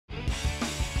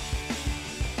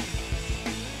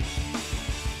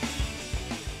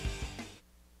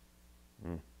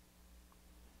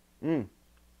Mm.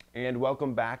 And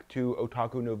welcome back to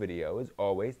Otaku no Video. As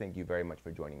always, thank you very much for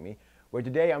joining me, where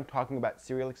today I'm talking about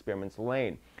Serial Experiments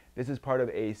Lain. This is part of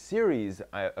a series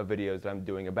of videos that I'm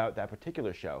doing about that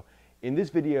particular show. In this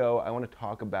video, I want to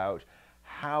talk about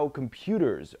how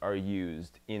computers are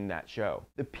used in that show.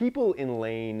 The people in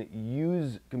Lain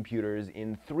use computers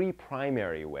in three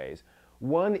primary ways.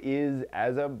 One is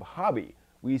as a hobby.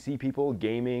 We see people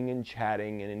gaming and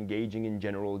chatting and engaging in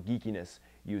general geekiness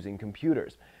using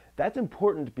computers. That's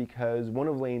important because one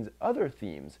of Lain's other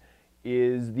themes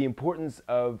is the importance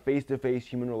of face-to-face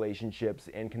human relationships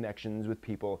and connections with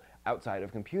people outside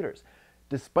of computers.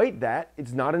 Despite that,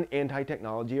 it's not an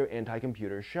anti-technology or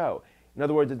anti-computer show. In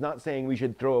other words, it's not saying we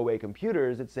should throw away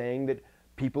computers, it's saying that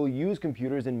people use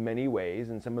computers in many ways,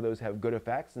 and some of those have good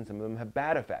effects and some of them have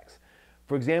bad effects.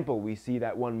 For example, we see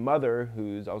that one mother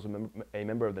who's also a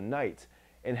member of the Knights,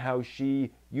 and how she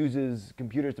uses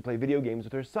computers to play video games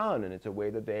with her son, and it's a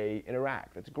way that they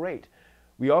interact. That's great.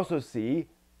 We also see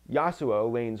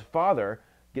Yasuo, Lane's father,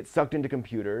 get sucked into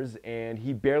computers, and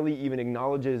he barely even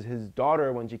acknowledges his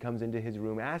daughter when she comes into his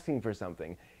room asking for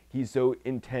something. He's so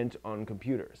intent on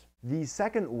computers. The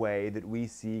second way that we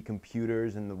see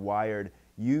computers and the Wired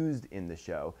used in the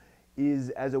show is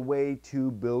as a way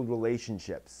to build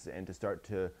relationships and to start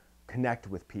to connect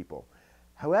with people.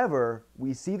 However,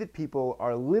 we see that people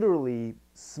are literally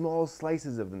small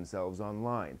slices of themselves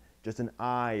online, just an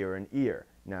eye or an ear.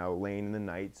 Now, Lain and the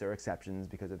Knights are exceptions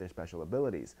because of their special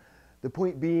abilities. The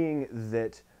point being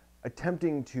that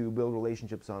attempting to build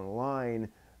relationships online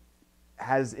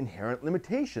has inherent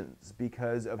limitations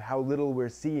because of how little we're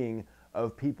seeing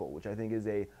of people, which I think is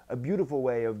a beautiful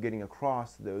way of getting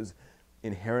across those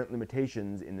inherent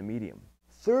limitations in the medium.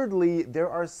 Thirdly, there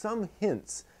are some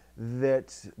hints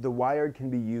that the Wired can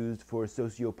be used for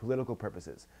socio-political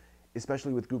purposes,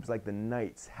 especially with groups like the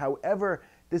Knights. However,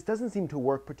 this doesn't seem to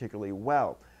work particularly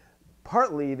well.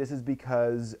 Partly this is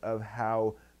because of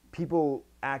how people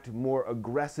act more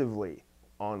aggressively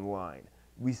online.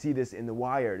 We see this in the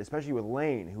Wired, especially with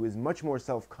Lain, who is much more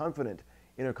self-confident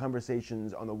in her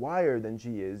conversations on the Wired than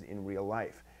she is in real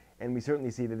life. And we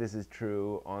certainly see that this is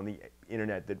true on the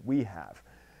internet that we have.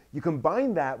 You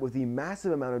combine that with the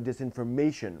massive amount of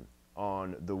disinformation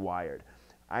on the Wired.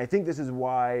 I think this is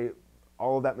why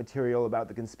all of that material about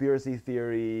the conspiracy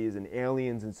theories and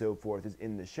aliens and so forth is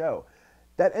in the show.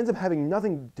 That ends up having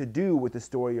nothing to do with the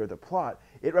story or the plot.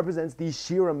 It represents the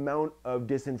sheer amount of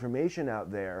disinformation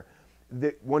out there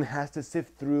that one has to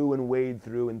sift through and wade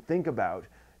through and think about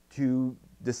to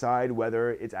decide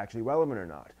whether it's actually relevant or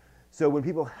not. So when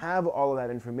people have all of that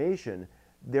information,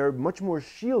 they're much more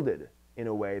shielded in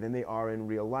a way than they are in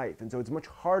real life. And so it's much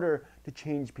harder to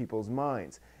change people's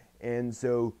minds. And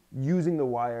so using the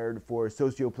Wired for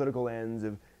socio-political ends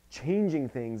of changing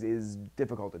things is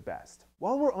difficult at best.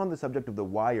 While we're on the subject of the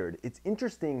Wired, it's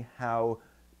interesting how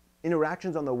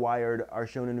interactions on the Wired are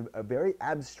shown in a very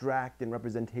abstract and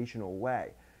representational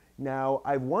way. Now,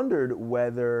 I've wondered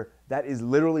whether that is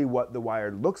literally what the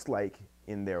Wired looks like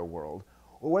in their world,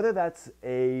 or whether that's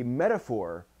a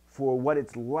metaphor for what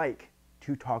it's like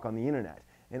to talk on the internet.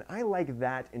 And I like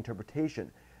that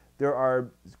interpretation. There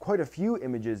are quite a few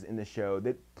images in the show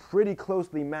that pretty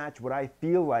closely match what I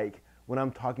feel like when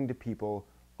I'm talking to people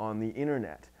on the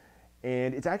internet.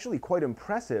 And it's actually quite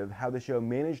impressive how the show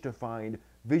managed to find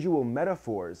visual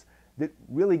metaphors that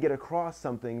really get across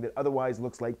something that otherwise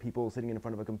looks like people sitting in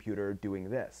front of a computer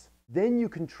doing this. Then you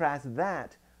contrast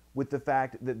that with the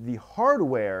fact that the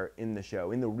hardware in the show,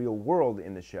 in the real world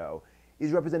in the show,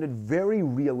 is represented very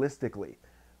realistically.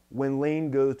 When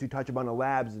Lain goes to Tachibana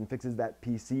Labs and fixes that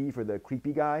PC for the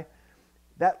creepy guy,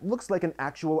 that looks like an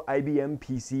actual IBM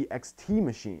PC XT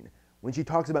machine. When she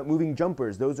talks about moving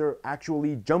jumpers, those are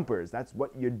actually jumpers. That's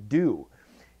what you do.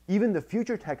 Even the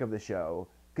future tech of the show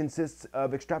consists of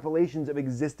extrapolations of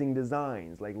existing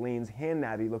designs, like Lain's hand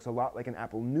navi looks a lot like an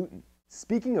Apple Newton.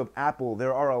 Speaking of Apple,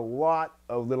 there are a lot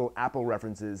of little Apple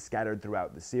references scattered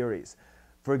throughout the series.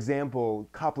 For example,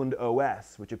 Copland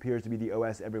OS, which appears to be the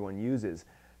OS everyone uses.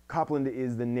 Copland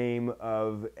is the name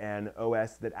of an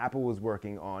OS that Apple was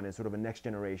working on as sort of a next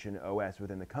generation OS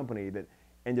within the company that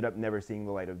ended up never seeing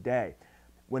the light of day.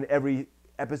 When every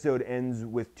episode ends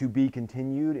with "to be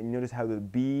continued," and you notice how the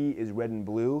B is red and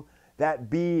blue, that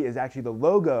B is actually the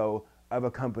logo of a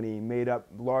company made up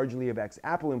largely of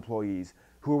ex-Apple employees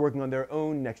who are working on their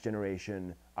own next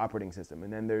generation operating system.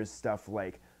 And then there's stuff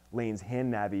like Lain's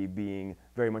hand navi being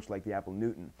very much like the Apple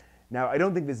Newton. Now, I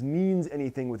don't think this means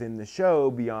anything within the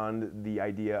show beyond the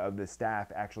idea of the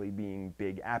staff actually being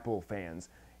big Apple fans.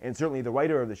 And certainly the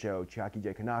writer of the show, Chiaki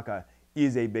J. Kanaka,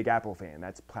 is a Big Apple fan.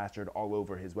 That's plastered all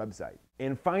over his website.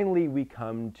 And finally, we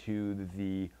come to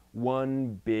the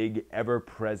one big,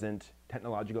 ever-present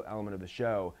technological element of the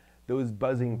show, those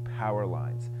buzzing power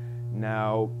lines.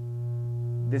 Now,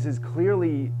 this is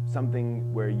clearly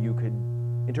something where you could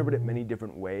interpret it many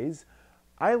different ways.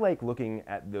 I like looking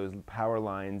at those power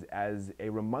lines as a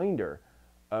reminder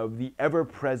of the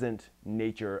ever-present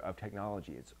nature of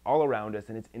technology. It's all around us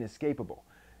and it's inescapable.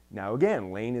 Now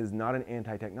again, Lain is not an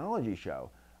anti-technology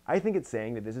show. I think it's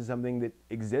saying that this is something that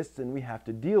exists and we have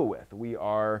to deal with. We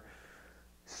are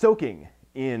soaking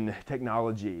in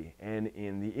technology and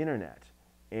in the internet.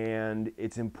 And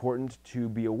it's important to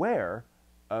be aware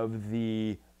of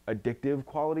the addictive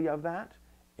quality of that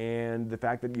and the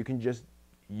fact that you can just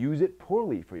use it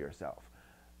poorly for yourself.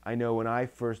 I know when I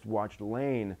first watched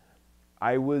Lain,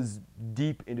 I was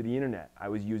deep into the internet. I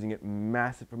was using it for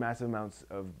massive amounts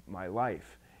of my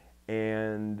life.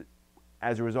 And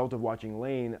as a result of watching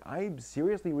Lain, I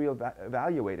seriously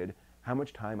evaluated how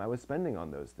much time I was spending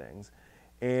on those things.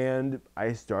 And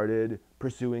I started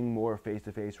pursuing more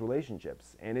face-to-face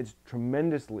relationships. And it's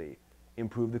tremendously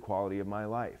improved the quality of my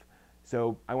life.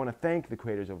 So I want to thank the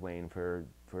creators of Lain for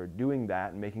doing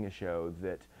that and making a show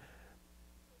that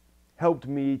helped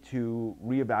me to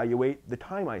reevaluate the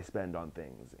time I spend on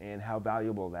things and how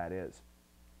valuable that is.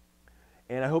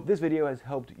 And I hope this video has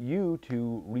helped you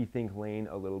to rethink Lain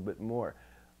a little bit more.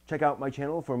 Check out my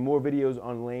channel for more videos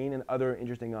on Lain and other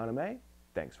interesting anime.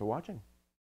 Thanks for watching.